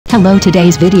Hello,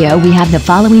 today's video we have the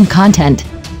following content.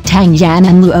 Tang Yan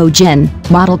and Luo Jin,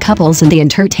 model couples in the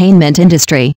entertainment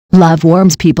industry. Love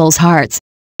warms people's hearts.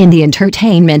 In the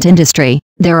entertainment industry,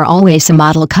 there are always some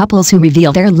model couples who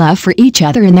reveal their love for each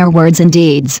other in their words and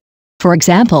deeds. For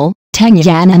example, Tang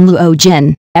Yan and Luo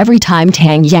Jin. Every time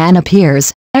Tang Yan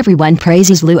appears, everyone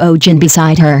praises Luo Jin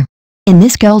beside her. In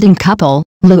this golden couple,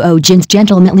 Luo Jin's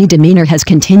gentlemanly demeanor has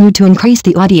continued to increase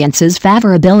the audience's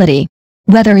favorability.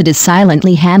 Whether it is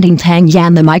silently handing Tang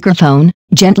Yan the microphone,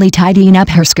 gently tidying up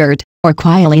her skirt, or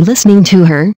quietly listening to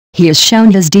her, he has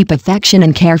shown his deep affection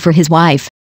and care for his wife.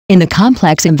 In the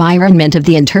complex environment of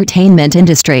the entertainment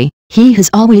industry, he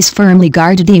has always firmly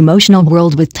guarded the emotional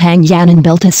world with Tang Yan and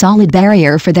built a solid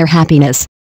barrier for their happiness.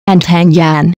 And Tang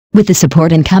Yan, with the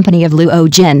support and company of Luo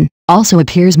Jin, also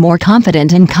appears more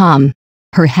confident and calm.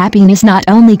 Her happiness not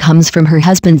only comes from her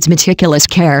husband's meticulous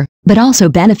care, but also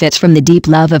benefits from the deep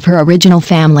love of her original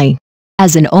family.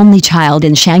 As an only child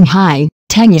in Shanghai,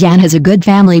 Tang Yan has a good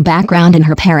family background and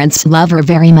her parents love her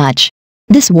very much.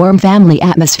 This warm family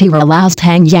atmosphere allows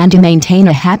Tang Yan to maintain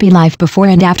a happy life before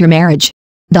and after marriage.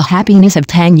 The happiness of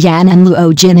Tang Yan and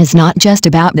Luo Jin is not just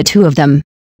about the two of them.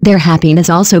 Their happiness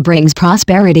also brings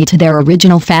prosperity to their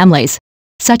original families.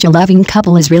 Such a loving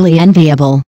couple is really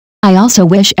enviable. I also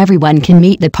wish everyone can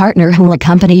meet the partner who will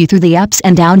accompany you through the ups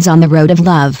and downs on the road of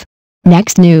love.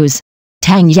 Next news.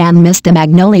 Tang Yan missed the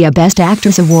Magnolia Best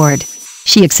Actress Award.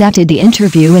 She accepted the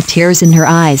interview with tears in her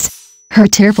eyes. Her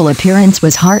tearful appearance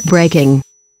was heartbreaking.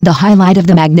 The highlight of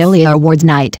the Magnolia Awards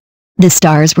night. The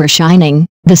stars were shining,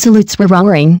 the salutes were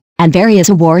roaring, and various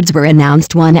awards were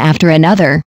announced one after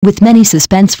another, with many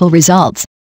suspenseful results.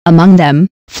 Among them,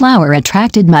 Flower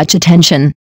attracted much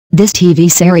attention. This TV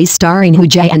series starring Hu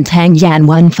Jie and Tang Yan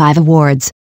won 5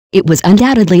 awards. It was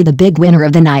undoubtedly the big winner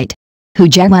of the night. Hu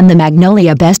Jie won the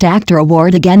Magnolia Best Actor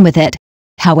Award again with it.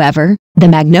 However, the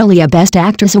Magnolia Best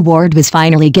Actress Award was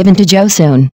finally given to Jo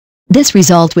Seon. This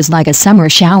result was like a summer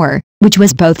shower, which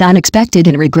was both unexpected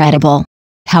and regrettable.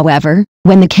 However,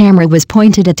 when the camera was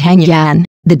pointed at Tang Yan,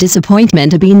 the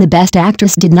disappointment of being the best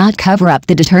actress did not cover up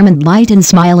the determined light and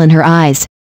smile in her eyes.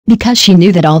 Because she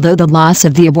knew that although the loss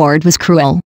of the award was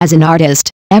cruel, as an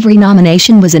artist, every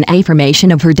nomination was an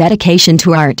affirmation of her dedication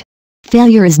to art.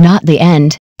 Failure is not the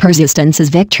end, persistence is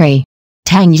victory.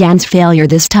 Tang Yan's failure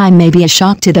this time may be a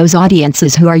shock to those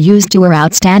audiences who are used to her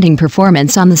outstanding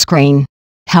performance on the screen.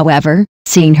 However,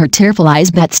 seeing her tearful eyes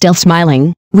but still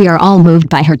smiling, we are all moved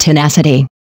by her tenacity.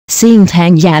 Seeing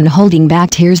Tang Yan holding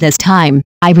back tears this time,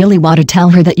 I really want to tell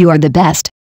her that you are the best.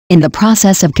 In the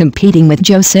process of competing with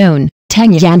Jo Seon,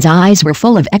 Tang Yan's eyes were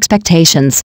full of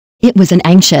expectations. It was an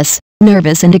anxious,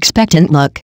 nervous and expectant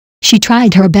look. She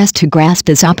tried her best to grasp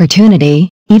this opportunity,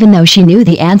 even though she knew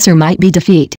the answer might be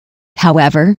defeat.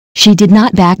 However, she did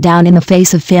not back down in the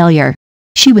face of failure.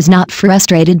 She was not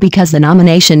frustrated because the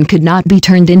nomination could not be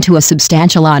turned into a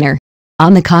substantial honor.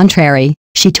 On the contrary,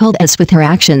 she told us with her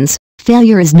actions,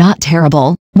 failure is not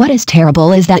terrible, what is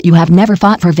terrible is that you have never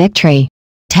fought for victory.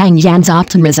 Tang Yan's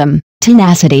optimism,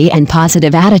 tenacity and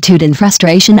positive attitude and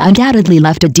frustration undoubtedly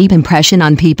left a deep impression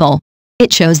on people.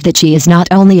 It shows that she is not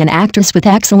only an actress with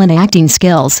excellent acting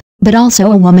skills, but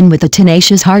also a woman with a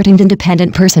tenacious heart and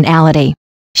independent personality.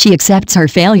 She accepts her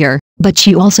failure, but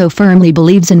she also firmly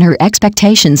believes in her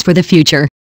expectations for the future.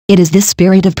 It is this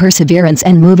spirit of perseverance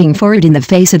and moving forward in the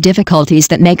face of difficulties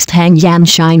that makes Tang Yan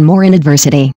shine more in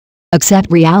adversity.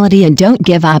 Accept reality and don't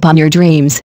give up on your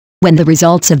dreams. When the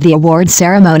results of the award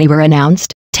ceremony were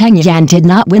announced, Tang Yan did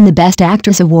not win the Best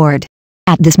Actress Award.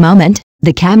 At this moment,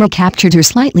 the camera captured her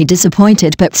slightly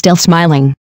disappointed but still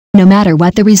smiling. No matter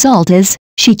what the result is,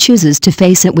 she chooses to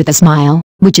face it with a smile,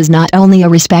 which is not only a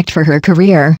respect for her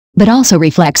career, but also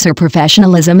reflects her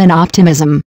professionalism and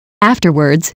optimism.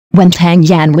 Afterwards, when Tang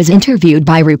Yan was interviewed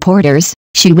by reporters,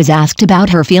 she was asked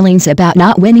about her feelings about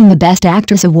not winning the Best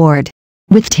Actress Award.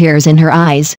 With tears in her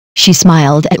eyes, she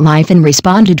smiled at life and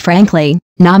responded frankly,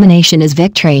 "Nomination is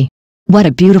victory." What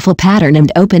a beautiful pattern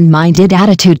and open-minded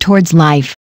attitude towards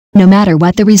life. No matter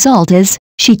what the result is,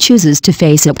 she chooses to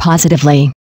face it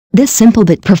positively. This simple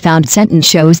but profound sentence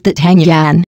shows that Tang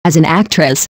Yan, as an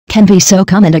actress, can be so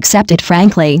calm and accept it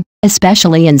frankly,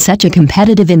 especially in such a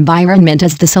competitive environment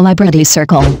as the celebrity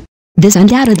circle. This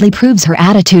undoubtedly proves her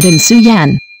attitude in Su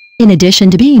Yan. In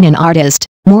addition to being an artist,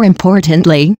 more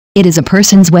importantly, it is a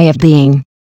person's way of being.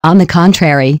 On the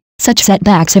contrary, such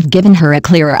setbacks have given her a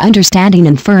clearer understanding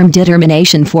and firm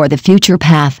determination for the future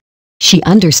path. She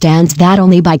understands that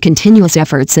only by continuous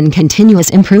efforts and continuous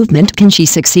improvement can she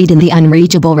succeed in the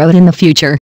unreachable road in the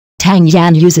future. Tang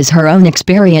Yan uses her own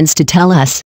experience to tell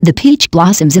us, the peach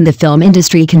blossoms in the film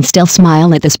industry can still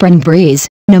smile at the spring breeze,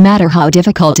 no matter how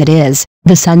difficult it is,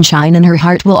 the sunshine in her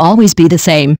heart will always be the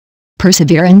same.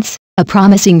 Perseverance, a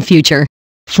promising future.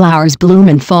 Flowers bloom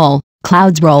in fall,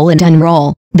 clouds roll and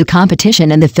unroll, the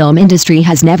competition in the film industry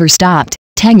has never stopped.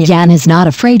 Tang Yan is not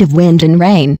afraid of wind and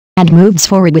rain, and moves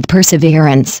forward with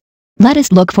perseverance. Let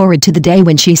us look forward to the day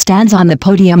when she stands on the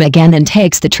podium again and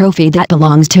takes the trophy that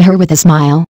belongs to her with a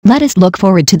smile. Let us look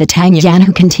forward to the Tang Yan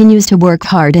who continues to work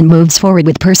hard and moves forward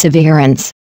with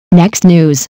perseverance. Next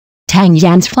news. Tang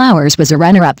Yan's Flowers was a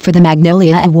runner-up for the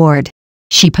Magnolia Award.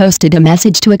 She posted a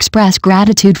message to express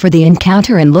gratitude for the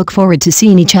encounter and look forward to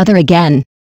seeing each other again.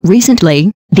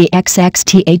 Recently, the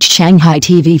XXTH Shanghai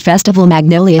TV Festival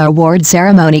Magnolia Award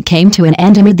ceremony came to an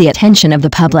end amid the attention of the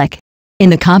public. In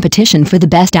the competition for the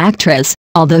Best Actress,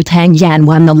 although Tang Yan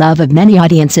won the love of many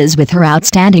audiences with her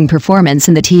outstanding performance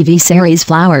in the TV series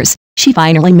Flowers, she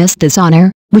finally missed this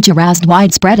honor, which aroused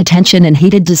widespread attention and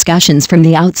heated discussions from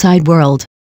the outside world.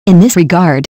 In this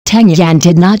regard, Tang Yan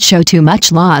did not show too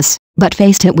much loss, but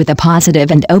faced it with a positive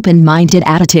and open-minded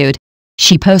attitude.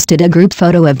 She posted a group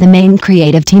photo of the main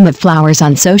creative team of Flowers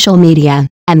on social media,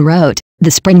 and wrote,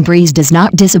 "The spring breeze does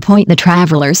not disappoint the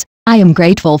travelers. I am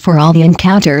grateful for all the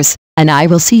encounters, and I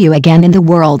will see you again in the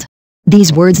world."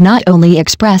 These words not only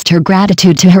expressed her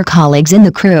gratitude to her colleagues in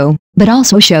the crew, but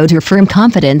also showed her firm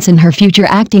confidence in her future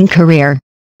acting career.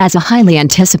 As a highly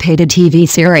anticipated TV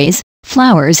series,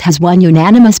 Flowers has won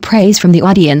unanimous praise from the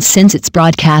audience since its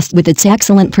broadcast with its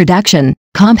excellent production,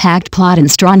 compact plot and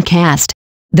strong cast.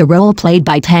 The role played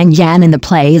by Tang Yan in the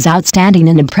play is outstanding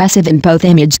and impressive in both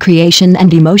image creation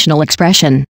and emotional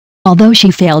expression. Although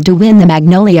she failed to win the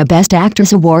Magnolia Best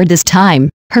Actress Award this time,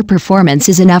 her performance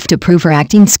is enough to prove her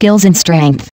acting skills and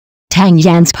strength. Tang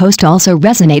Yan's post also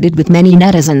resonated with many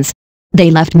netizens.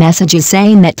 They left messages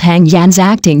saying that Tang Yan's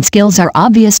acting skills are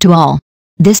obvious to all.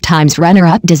 This time's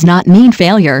runner-up does not mean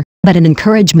failure, but an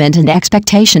encouragement and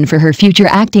expectation for her future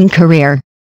acting career.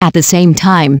 At the same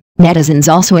time,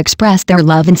 netizens also expressed their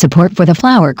love and support for the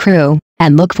Flower crew,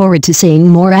 and look forward to seeing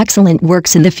more excellent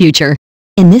works in the future.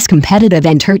 In this competitive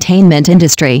entertainment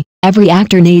industry, every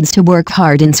actor needs to work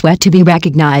hard and sweat to be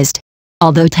recognized.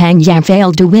 Although Tang Yan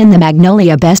failed to win the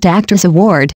Magnolia Best Actress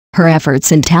Award, her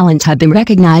efforts and talent have been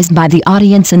recognized by the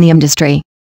audience and the industry.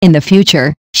 In the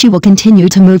future, she will continue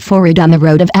to move forward on the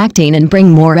road of acting and bring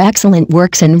more excellent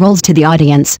works and roles to the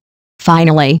audience.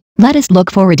 Finally, let us look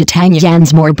forward to Tang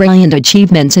Yan's more brilliant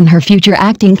achievements in her future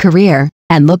acting career,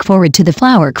 and look forward to the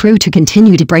Flower crew to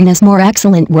continue to bring us more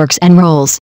excellent works and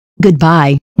roles.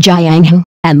 Goodbye, Jianghu,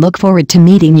 and look forward to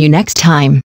meeting you next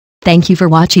time. Thank you for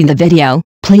watching the video.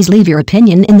 Please leave your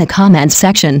opinion in the comments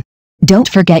section. Don't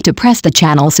forget to press the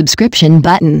channel subscription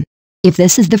button. If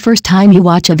this is the first time you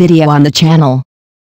watch a video on the channel,